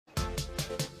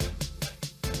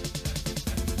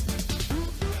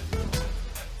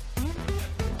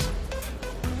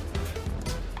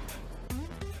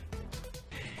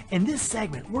In this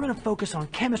segment, we're going to focus on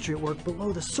chemistry at work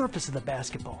below the surface of the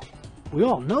basketball. We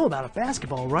all know about a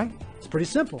basketball, right? It's pretty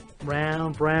simple.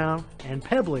 Round, brown, and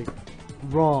pebbly.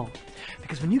 Wrong.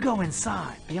 Because when you go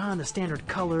inside, beyond the standard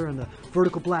color and the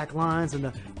vertical black lines and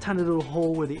the tiny little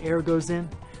hole where the air goes in,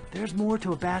 there's more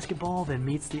to a basketball than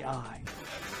meets the eye.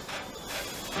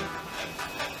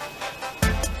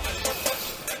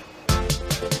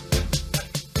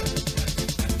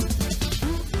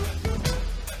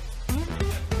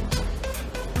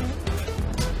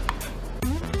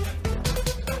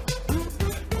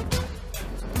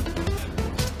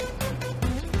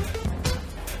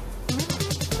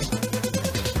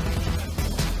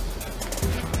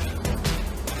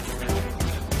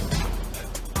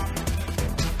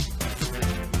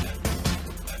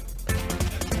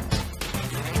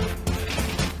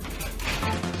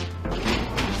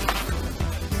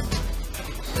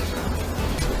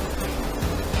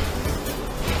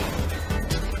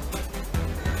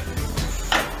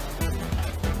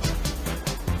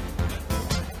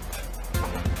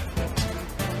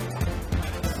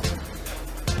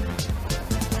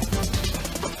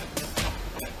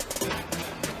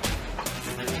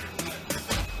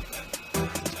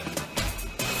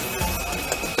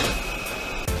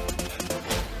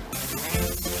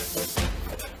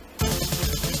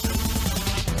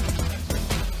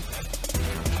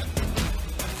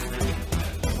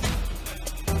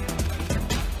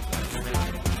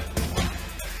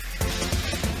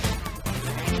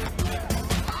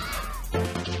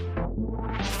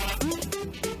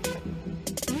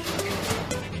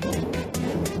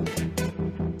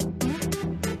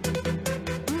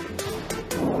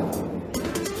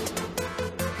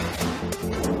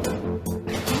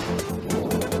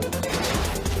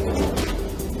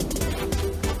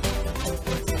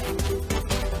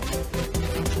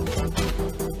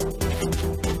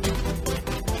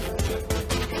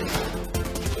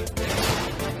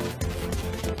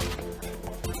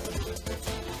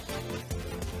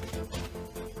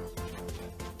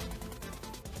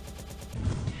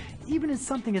 Even in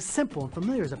something as simple and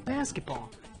familiar as a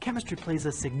basketball, chemistry plays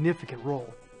a significant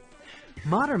role.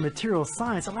 Modern material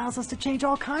science allows us to change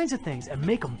all kinds of things and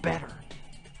make them better.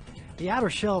 The outer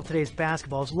shell of today's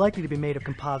basketball is likely to be made of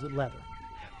composite leather.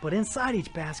 But inside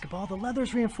each basketball, the leather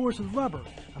is reinforced with rubber,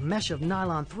 a mesh of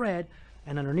nylon thread,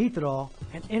 and underneath it all,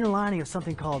 an inner lining of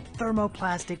something called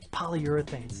thermoplastic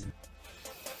polyurethanes.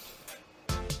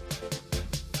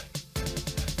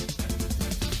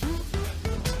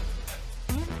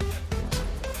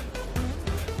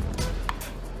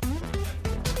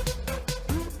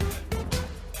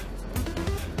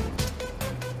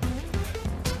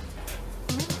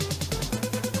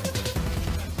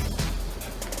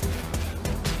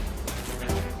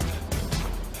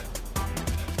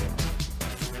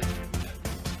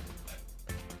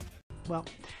 Well,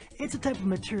 it's a type of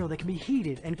material that can be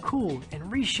heated and cooled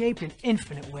and reshaped in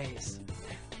infinite ways.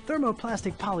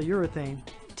 Thermoplastic polyurethane,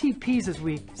 TPs as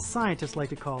we scientists like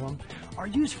to call them, are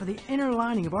used for the inner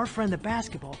lining of our friend the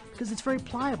basketball because it's very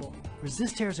pliable,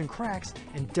 resists tears and cracks,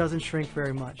 and doesn't shrink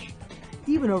very much,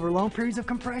 even over long periods of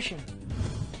compression.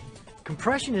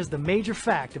 Compression is the major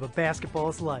fact of a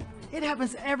basketball's life. It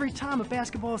happens every time a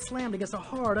basketball is slammed against a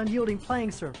hard, unyielding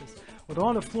playing surface, whether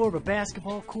on the floor of a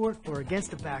basketball court or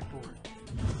against a backboard.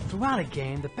 Throughout a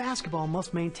game, the basketball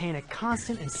must maintain a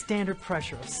constant and standard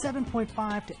pressure of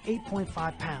 7.5 to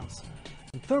 8.5 pounds.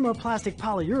 And thermoplastic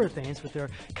polyurethanes, with their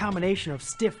combination of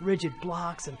stiff, rigid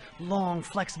blocks and long,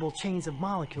 flexible chains of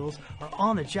molecules, are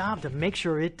on the job to make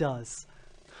sure it does.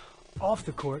 Off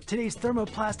the court, today's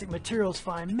thermoplastic materials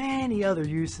find many other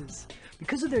uses.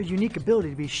 Because of their unique ability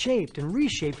to be shaped and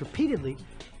reshaped repeatedly,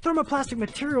 thermoplastic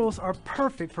materials are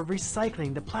perfect for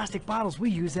recycling the plastic bottles we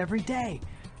use every day.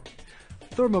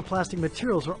 Thermoplastic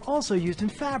materials are also used in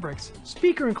fabrics,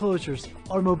 speaker enclosures,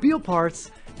 automobile parts,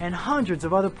 and hundreds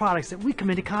of other products that we come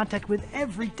into contact with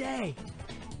every day.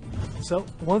 So,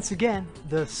 once again,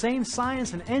 the same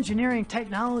science and engineering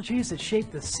technologies that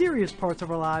shape the serious parts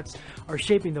of our lives are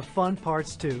shaping the fun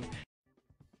parts too.